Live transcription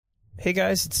Hey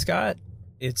guys, it's Scott.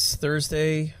 It's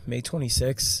Thursday, May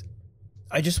 26th.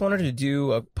 I just wanted to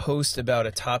do a post about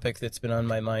a topic that's been on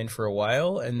my mind for a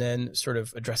while and then sort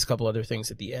of address a couple other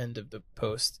things at the end of the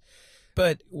post.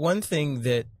 But one thing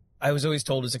that I was always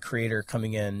told as a creator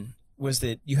coming in was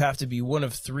that you have to be one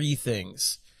of three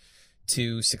things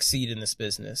to succeed in this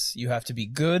business. You have to be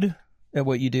good at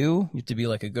what you do. You have to be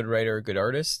like a good writer, a good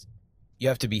artist. You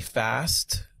have to be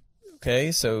fast.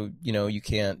 Okay, so, you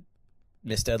can't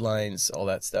miss deadlines, all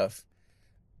that stuff.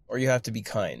 Or you have to be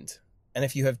kind. And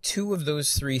if you have two of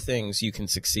those three things, you can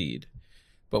succeed.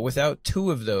 But without two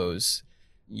of those,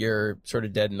 you're sort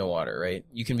of dead in the water, right?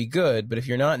 You can be good, but if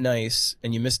you're not nice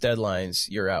and you miss deadlines,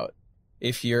 you're out.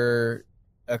 If you're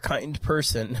a kind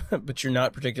person, but you're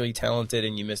not particularly talented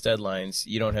and you miss deadlines,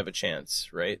 you don't have a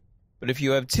chance, right? But if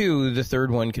you have two, the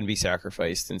third one can be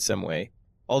sacrificed in some way.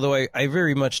 Although I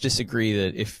very much disagree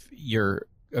that if you're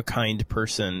a kind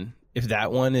person, if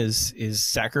that one is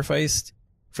sacrificed,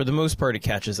 for the most part, it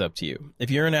catches up to you.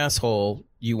 If you're an asshole,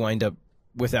 you wind up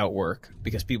without work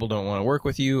because people don't want to work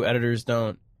with you. Editors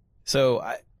don't. So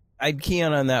I'd key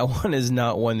on that one is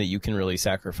not one that you can really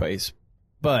sacrifice.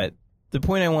 But the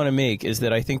point I want to make is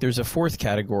that I think there's a fourth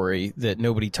category that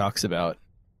nobody talks about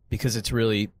because it's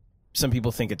really, some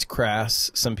people think it's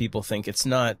crass. Some people think it's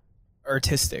not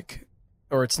artistic,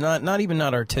 or it's not even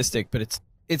not artistic, but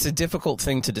it's a difficult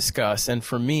thing to discuss. And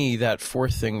for me, that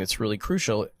fourth thing that's really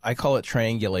crucial, I call it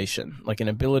triangulation, like an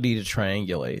ability to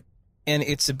triangulate. And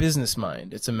it's a business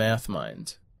mind. It's a math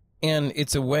mind. And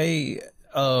it's a way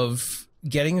of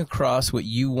getting across what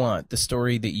you want, the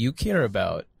story that you care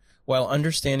about, while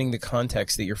understanding the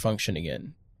context that you're functioning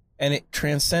in. And it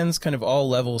transcends kind of all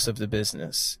levels of the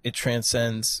business. It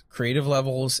transcends creative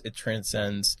levels. It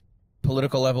transcends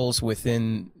political levels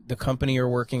within the company you're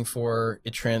working for.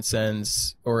 It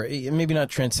transcends, or maybe not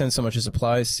transcends so much as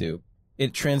applies to.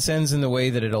 It transcends in the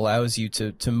way that it allows you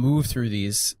to move through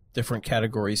these different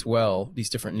categories well,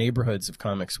 these different neighborhoods of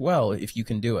comics well, if you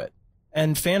can do it.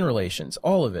 And fan relations,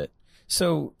 all of it.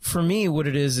 So for me, what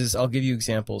it is I'll give you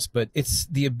examples, but it's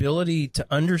the ability to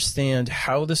understand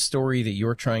how the story that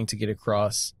you're trying to get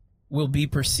across will be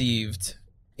perceived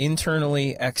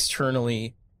internally,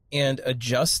 externally, and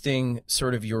adjusting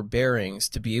sort of your bearings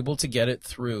to be able to get it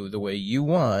through the way you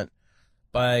want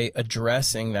by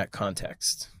addressing that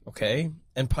context, okay?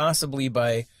 And possibly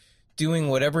by doing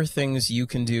whatever things you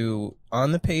can do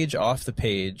on the page, off the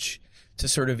page, to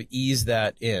sort of ease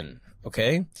that in,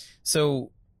 okay?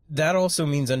 So that also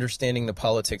means understanding the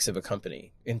politics of a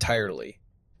company entirely.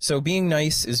 So being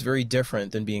nice is very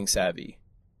different than being savvy.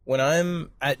 When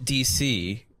I'm at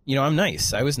DC, I'm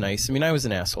nice. I was nice. I mean, I was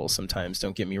an asshole sometimes,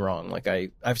 don't get me wrong. Like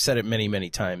I've said it many, many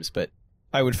times, but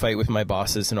I would fight with my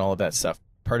bosses and all of that stuff.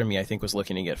 Part of me, I think, was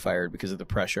looking to get fired because of the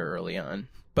pressure early on.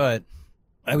 But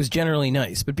I was generally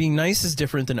nice. But being nice is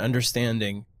different than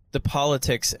understanding the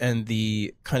politics and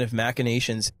the kind of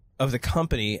machinations of the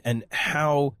company and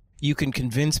how you can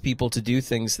convince people to do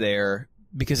things there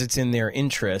because it's in their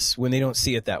interests when they don't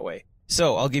see it that way.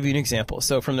 So I'll give you an example.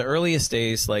 So from the earliest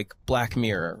days, like Black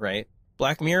Mirror, right?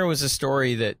 Black Mirror was a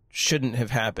story that shouldn't have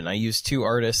happened. I used two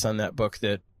artists on that book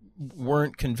that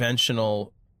weren't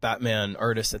conventional Batman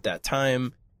artists at that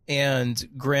time, and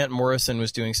Grant Morrison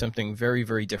was doing something very,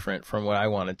 very different from what I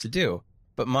wanted to do.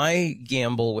 But my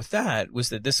gamble with that was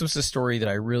that this was a story that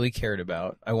I really cared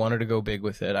about. I wanted to go big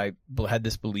with it. I had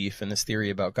this belief and this theory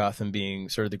about Gotham being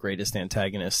sort of the greatest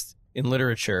antagonist in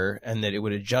literature, and that it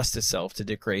would adjust itself to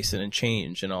Dick Grayson and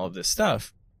change and all of this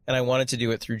stuff. And I wanted to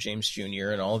do it through James Jr.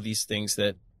 and all of these things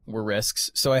that were risks.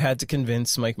 So I had to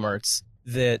convince Mike Marts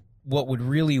that what would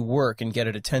really work and get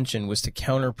at attention was to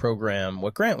counter-program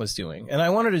what Grant was doing. And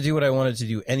I wanted to do what I wanted to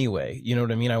do anyway. You know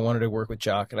what I mean? I wanted to work with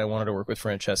Jock and I wanted to work with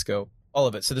Francesco, all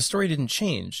of it. So the story didn't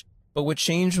change. But what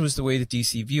changed was the way that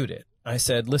DC viewed it. I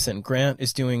said, listen, Grant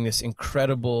is doing this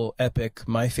incredible, epic,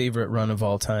 my favorite run of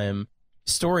all time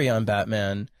story on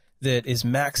Batman that is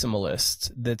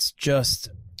maximalist, that's just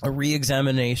a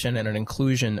reexamination and an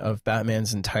inclusion of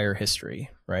Batman's entire history,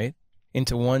 right?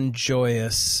 Into one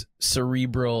joyous,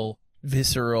 cerebral,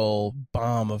 visceral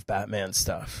bomb of Batman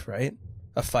stuff, right?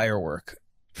 A firework.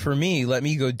 For me, let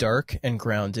me go dark and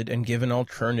grounded and give an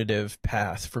alternative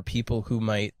path for people who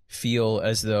might feel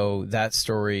as though that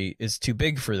story is too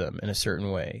big for them in a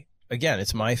certain way. Again,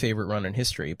 it's my favorite run in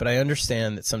history, but I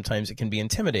understand that sometimes it can be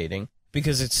intimidating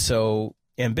because it's so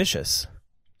ambitious.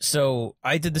 So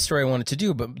I did the story I wanted to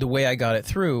do, but the way I got it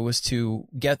through was to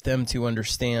get them to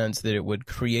understand that it would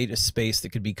create a space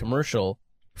that could be commercial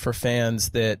for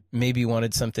fans that maybe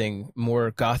wanted something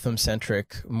more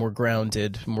Gotham-centric, more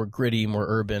grounded, more gritty, more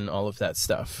urban, all of that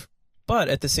stuff. But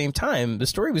at the same time, the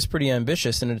story was pretty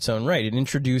ambitious in its own right. It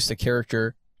introduced a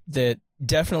character that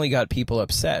definitely got people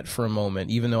upset for a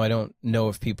moment, even though I don't know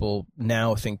if people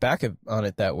now think back on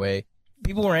it that way.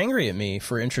 People were angry at me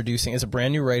for introducing, as a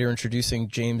brand new writer, introducing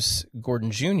James Gordon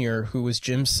Jr., who was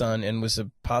Jim's son and was a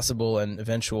possible and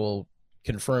eventual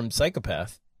confirmed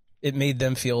psychopath. It made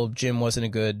them feel Jim wasn't a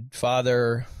good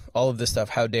father, all of this stuff.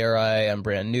 How dare I? I'm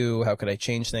brand new. How could I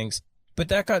change things? But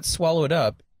that got swallowed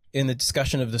up in the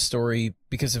discussion of the story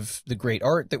because of the great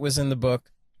art that was in the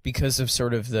book, because of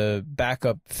sort of the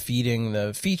backup feeding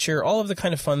the feature, all of the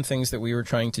kind of fun things that we were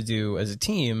trying to do as a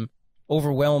team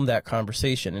overwhelmed that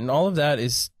conversation. And all of that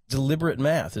is deliberate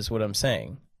math, is what I'm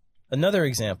saying. Another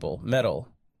example, metal.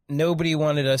 Nobody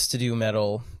wanted us to do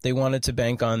metal. They wanted to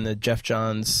bank on the Geoff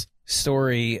Johns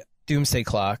story, Doomsday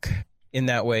Clock, in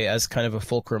that way as kind of a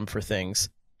fulcrum for things.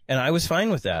 And I was fine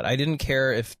with that. I didn't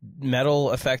care if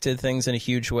metal affected things in a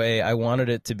huge way. I wanted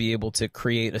it to be able to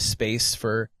create a space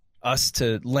for us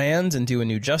to land and do a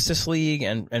new Justice League.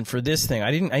 And for this thing,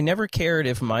 I never cared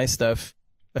if my stuff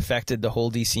affected the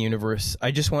whole DC universe.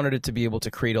 I just wanted it to be able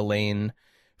to create a lane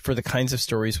for the kinds of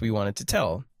stories we wanted to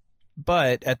tell.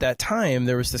 But at that time,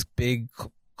 there was this big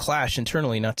clash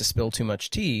internally, not to spill too much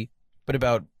tea, but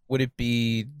about would it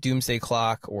be Doomsday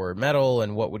Clock or metal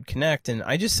and what would connect? And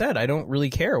I just said, I don't really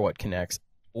care what connects.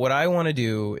 What I want to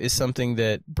do is something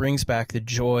that brings back the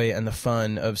joy and the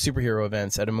fun of superhero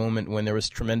events at a moment when there was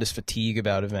tremendous fatigue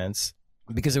about events,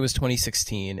 because it was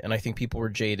 2016, and I think people were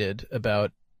jaded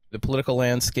about the political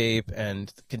landscape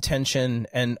and contention,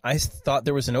 and I thought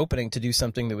there was an opening to do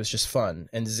something that was just fun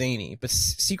and zany, but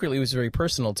secretly it was very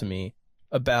personal to me,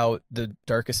 about the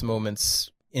darkest moments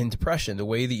in depression, the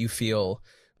way that you feel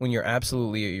when you're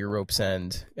absolutely at your rope's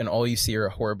end and all you see are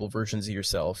horrible versions of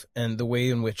yourself, and the way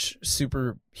in which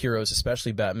superheroes,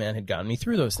 especially Batman, had gotten me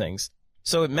through those things.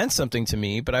 So it meant something to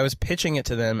me, but I was pitching it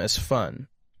to them as fun.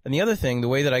 And the other thing, the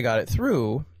way that I got it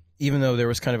through, even though there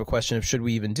was kind of a question of should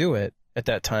we even do it at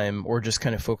that time, or just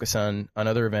kind of focus on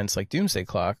other events like Doomsday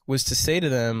Clock, was to say to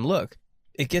them, look,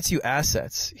 it gets you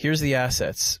assets. Here's the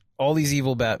assets. All these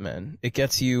evil Batmen. It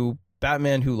gets you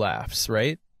Batman who laughs,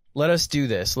 right? Let us do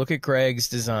this. Look at Greg's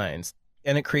designs.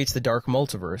 And it creates the Dark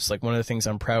Multiverse, like one of the things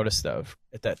I'm proudest of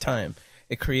at that time.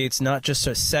 It creates not just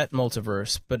a set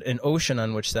multiverse, but an ocean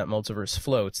on which that multiverse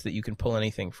floats that you can pull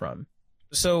anything from.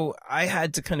 So I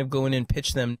had to kind of go in and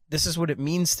pitch them, this is what it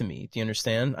means to me. Do you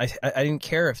understand? I didn't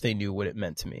care if they knew what it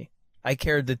meant to me. I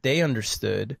cared that they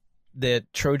understood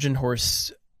that Trojan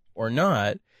horse or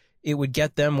not, it would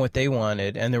get them what they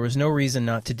wanted, and there was no reason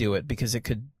not to do it because it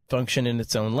could function in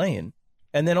its own lane.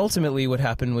 And then ultimately what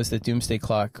happened was that Doomsday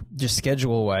Clock, just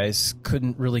schedule-wise,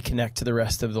 couldn't really connect to the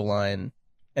rest of the line.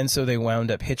 And so they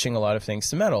wound up hitching a lot of things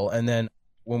to metal. And then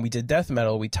when we did death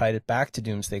metal, we tied it back to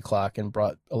Doomsday Clock and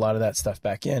brought a lot of that stuff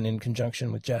back in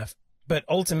conjunction with Geoff. But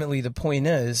ultimately, the point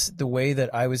is, the way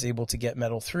that I was able to get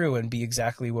metal through and be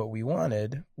exactly what we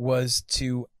wanted was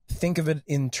to think of it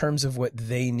in terms of what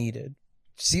they needed.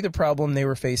 See the problem they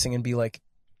were facing and be like,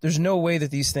 there's no way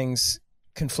that these things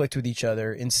conflict with each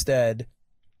other. Instead,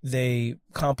 they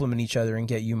complement each other and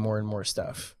get you more and more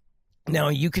stuff. Now,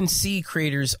 you can see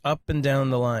creators up and down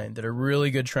the line that are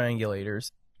really good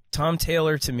triangulators. Tom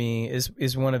Taylor, to me,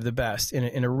 is one of the best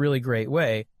in a really great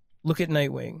way. Look at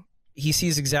Nightwing. He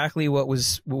sees exactly what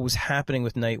was happening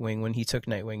with Nightwing when he took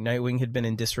Nightwing. Nightwing had been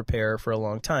in disrepair for a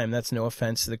long time. That's no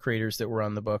offense to the creators that were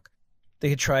on the book. They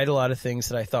had tried a lot of things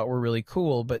that I thought were really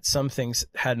cool, but some things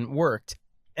hadn't worked.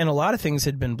 And a lot of things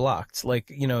had been blocked. Like,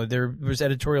 you know, there was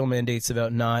editorial mandates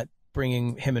about not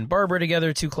bringing him and Barbara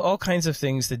together, all kinds of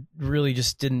things that really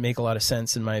just didn't make a lot of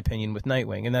sense, in my opinion, with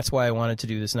Nightwing. And that's why I wanted to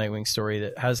do this Nightwing story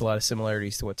that has a lot of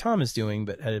similarities to what Tom is doing,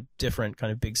 but had a different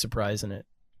kind of big surprise in it,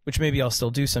 which maybe I'll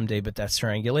still do someday, but that's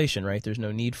triangulation, right? There's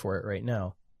no need for it right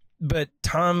now. But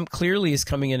Tom clearly is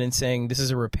coming in and saying, this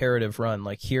is a reparative run.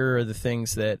 Like, here are the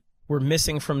things that we're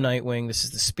missing from Nightwing. This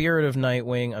is the spirit of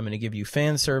Nightwing. I'm going to give you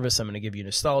fan service. I'm going to give you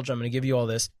nostalgia. I'm going to give you all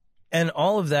this. And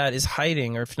all of that is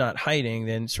hiding, or if not hiding,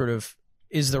 then sort of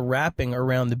is the wrapping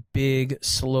around the big,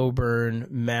 slow burn,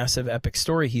 massive epic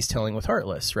story he's telling with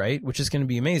Heartless, right? Which is going to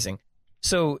be amazing.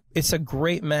 So it's a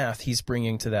great math he's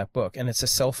bringing to that book. And it's a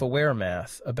self-aware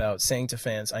math about saying to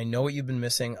fans, I know what you've been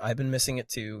missing. I've been missing it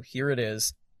too. Here it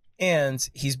is. And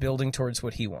he's building towards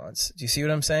what he wants. Do you see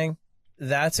what I'm saying?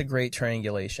 That's a great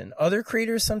triangulation. Other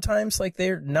creators sometimes, like,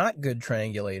 they're not good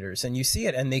triangulators, and you see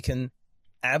it, and they can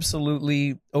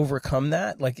absolutely overcome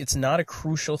that. Like, it's not a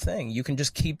crucial thing. You can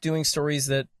just keep doing stories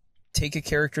that take a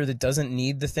character that doesn't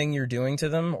need the thing you're doing to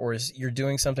them, or you're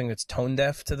doing something that's tone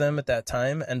deaf to them at that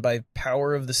time, and by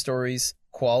power of the story's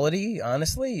quality,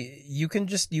 honestly, you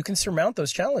can surmount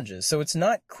those challenges. So it's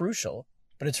not crucial,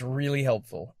 but it's really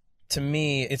helpful. To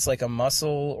me, it's like a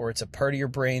muscle, or it's a part of your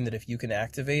brain that if you can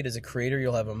activate as a creator,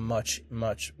 you'll have a much,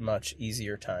 much, much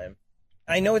easier time.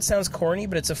 I know it sounds corny,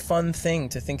 but it's a fun thing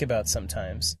to think about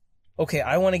sometimes. Okay,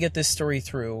 I want to get this story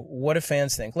through. What do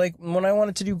fans think? Like when I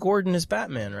wanted to do Gordon as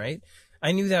Batman, right?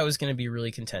 I knew that was going to be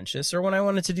really contentious. Or when I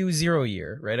wanted to do 0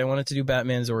 Year, right? I wanted to do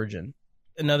Batman's origin.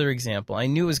 Another example, I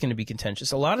knew it was going to be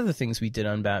contentious. A lot of the things we did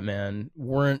on Batman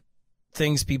weren't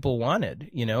things people wanted,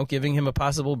 you know, giving him a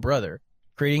possible brother,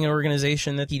 creating an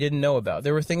organization that he didn't know about.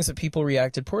 There were things that people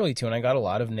reacted poorly to, and I got a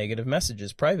lot of negative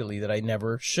messages privately that I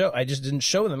never show. I just didn't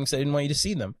show them because I didn't want you to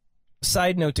see them.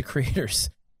 Side note to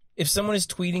creators, if someone is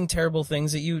tweeting terrible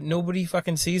things at you, nobody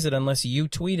fucking sees it unless you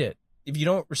tweet it. If you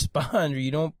don't respond or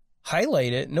you don't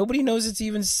highlight it, nobody knows it's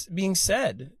even being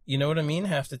said. You know what I mean?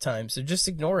 Half the time. So just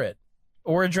ignore it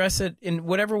or address it in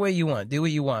whatever way you want. Do what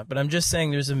you want. But I'm just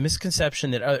saying there's a misconception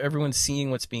that everyone's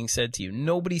seeing what's being said to you.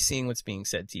 Nobody's seeing what's being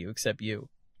said to you except you.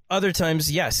 Other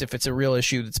times, yes, if it's a real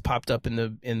issue that's popped up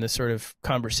in the sort of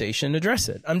conversation, address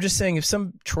it. I'm just saying if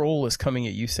some troll is coming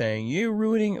at you saying, you're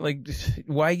ruining, like,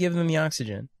 why give them the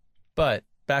oxygen? But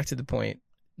back to the point.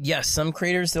 Yes, some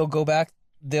creators, they'll go back,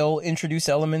 they'll introduce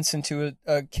elements into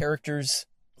a character's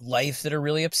life that are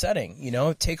really upsetting. You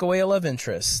know, take away a love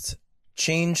interest,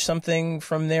 change something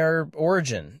from their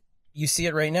origin. You see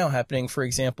it right now happening, for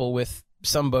example, with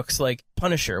some books like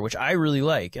Punisher, which I really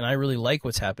like, and I really like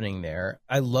what's happening there.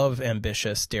 I love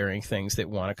ambitious, daring things that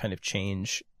want to kind of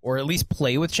change, or at least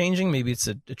play with changing. Maybe it's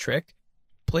a trick.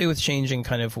 Play with changing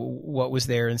kind of what was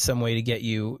there in some way to get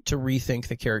you to rethink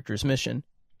the character's mission.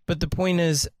 But the point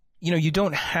is, you know, you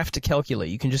don't have to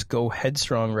calculate. You can just go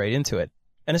headstrong right into it.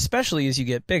 And especially as you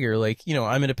get bigger, like, you know,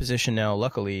 I'm in a position now,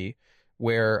 luckily,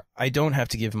 where I don't have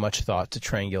to give much thought to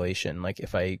triangulation. Like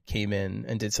if I came in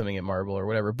and did something at Marvel or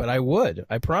whatever, but I would.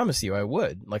 I promise you I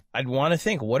would. Like I'd want to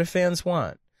think, what do fans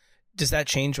want? Does that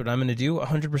change what I'm going to do?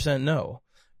 100% no.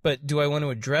 But do I want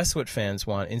to address what fans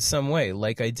want in some way,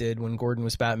 like I did when Gordon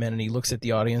was Batman and he looks at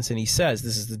the audience and he says,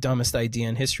 this is the dumbest idea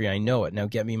in history. I know it. Now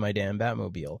get me my damn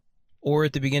Batmobile. Or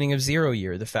at the beginning of 0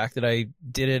 Year, the fact that I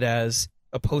did it as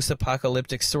a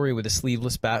post-apocalyptic story with a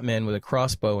sleeveless Batman with a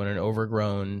crossbow and an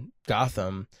overgrown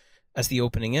Gotham as the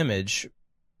opening image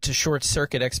to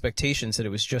short-circuit expectations that it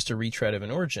was just a retread of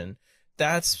an origin.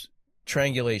 That's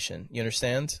triangulation. You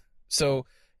understand? So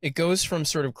it goes from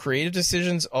sort of creative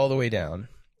decisions all the way down.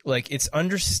 Like it's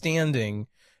understanding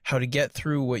how to get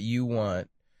through what you want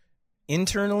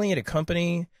internally at a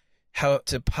company, how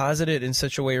to posit it in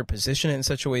such a way or position it in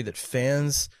such a way that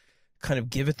fans kind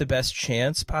of give it the best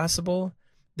chance possible,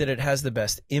 that it has the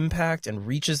best impact and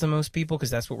reaches the most people, because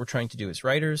that's what we're trying to do as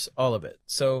writers, all of it.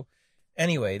 So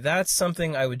anyway, that's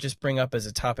something I would just bring up as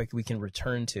a topic we can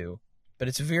return to. But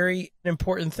it's a very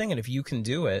important thing, and if you can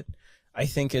do it, I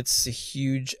think it's a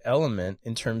huge element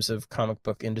in terms of comic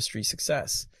book industry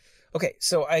success. Okay,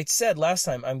 so I said last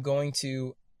time I'm going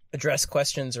to address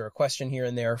questions or a question here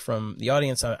and there from the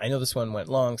audience. I know this one went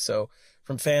long, so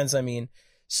from fans, I mean.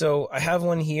 So I have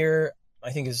one here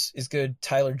I think is good.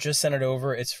 Tyler just sent it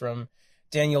over. It's from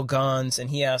Daniel Gons, and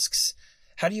he asks,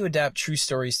 how do you adapt true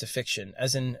stories to fiction?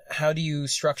 As in, how do you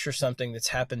structure something that's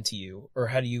happened to you, or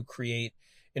how do you create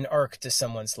an arc to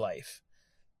someone's life?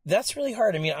 That's really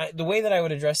hard. I mean, the way that I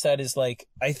would address that is like,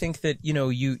 I think that, you know,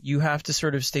 you have to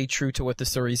sort of stay true to what the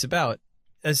story's about.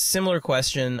 A similar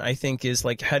question, I think, is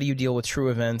like, how do you deal with true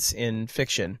events in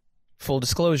fiction? Full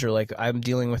disclosure, like I'm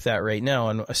dealing with that right now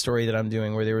on a story that I'm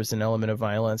doing where there was an element of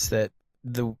violence that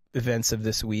the events of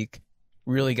this week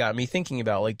really got me thinking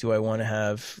about. Like, do I want to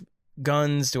have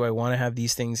guns? Do I want to have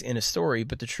these things in a story?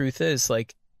 But the truth is,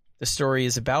 like, the story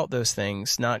is about those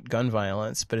things, not gun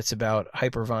violence, but it's about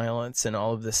hyper-violence and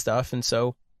all of this stuff. And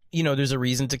so, you know, there's a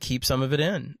reason to keep some of it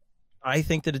in. I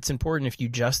think that it's important, if you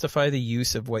justify the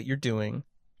use of what you're doing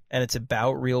and it's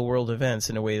about real-world events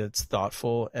in a way that's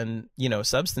thoughtful and, you know,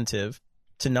 substantive,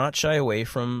 to not shy away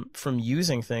from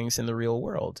using things in the real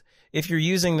world. If you're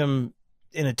using them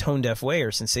in a tone-deaf way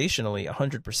or sensationally,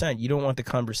 100%, you don't want the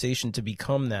conversation to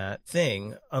become that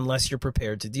thing unless you're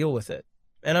prepared to deal with it.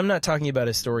 And I'm not talking about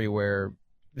a story where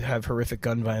you have horrific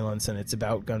gun violence and it's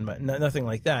about gun violence, nothing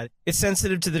like that. It's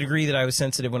sensitive to the degree that I was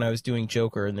sensitive when I was doing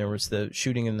Joker and there was the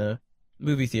shooting in the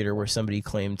movie theater where somebody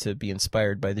claimed to be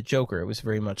inspired by the Joker. It was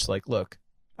very much like, look,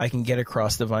 I can get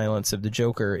across the violence of the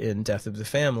Joker in Death of the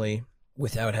Family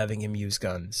without having him use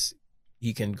guns.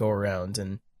 He can go around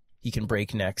and he can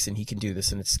break necks and he can do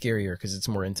this, and it's scarier because it's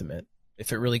more intimate.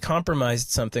 If it really compromised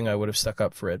something, I would have stuck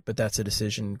up for it, but that's a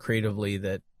decision creatively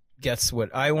that gets what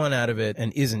I want out of it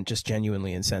and isn't just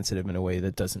genuinely insensitive in a way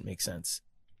that doesn't make sense.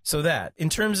 So that, in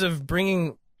terms of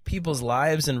bringing people's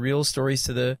lives and real stories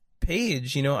to the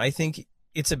page, I think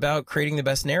it's about creating the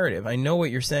best narrative. I know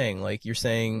what you're saying. Like, you're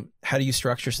saying, how do you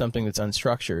structure something that's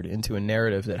unstructured into a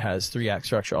narrative that has 3-act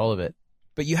structure, all of it?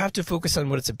 But you have to focus on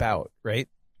what it's about, right?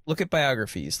 Look at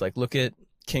biographies. Like, look at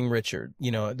King Richard,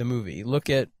 the movie. Look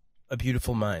at A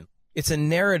Beautiful Mind. It's a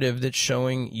narrative that's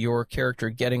showing your character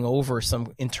getting over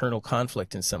some internal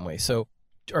conflict in some way. So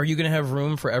are you going to have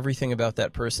room for everything about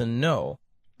that person? No.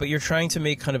 But you're trying to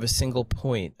make kind of a single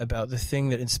point about the thing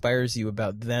that inspires you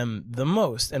about them the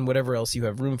most, and whatever else you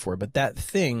have room for. But that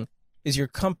thing is your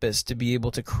compass to be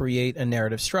able to create a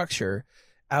narrative structure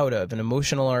out of an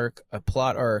emotional arc, a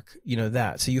plot arc,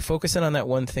 that. So you focus in on that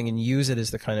one thing and use it as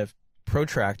the kind of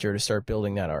protractor to start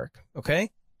building that arc.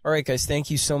 Okay? All right, guys, thank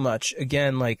you so much.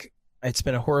 Again, it's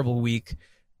been a horrible week.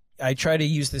 I try to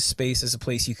use this space as a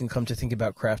place you can come to think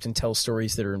about craft and tell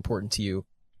stories that are important to you.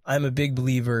 I'm a big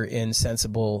believer in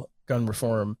sensible gun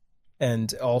reform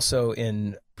and also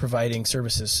in providing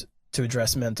services to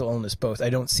address mental illness both. I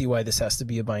don't see why this has to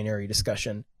be a binary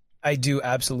discussion. I do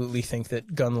absolutely think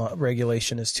that gun law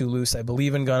regulation is too loose. I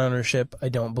believe in gun ownership. I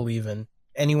don't believe in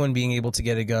anyone being able to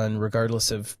get a gun regardless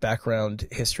of background,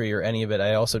 history, or any of it.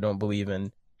 I also don't believe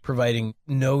in providing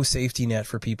no safety net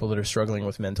for people that are struggling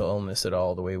with mental illness at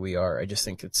all the way we are. I just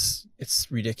think it's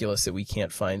ridiculous that we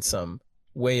can't find some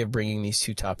way of bringing these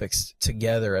two topics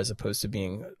together as opposed to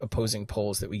being opposing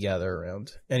poles that we gather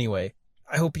around. Anyway,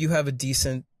 I hope you have a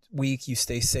decent week. You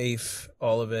stay safe,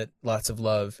 all of it. Lots of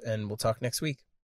love, and we'll talk next week.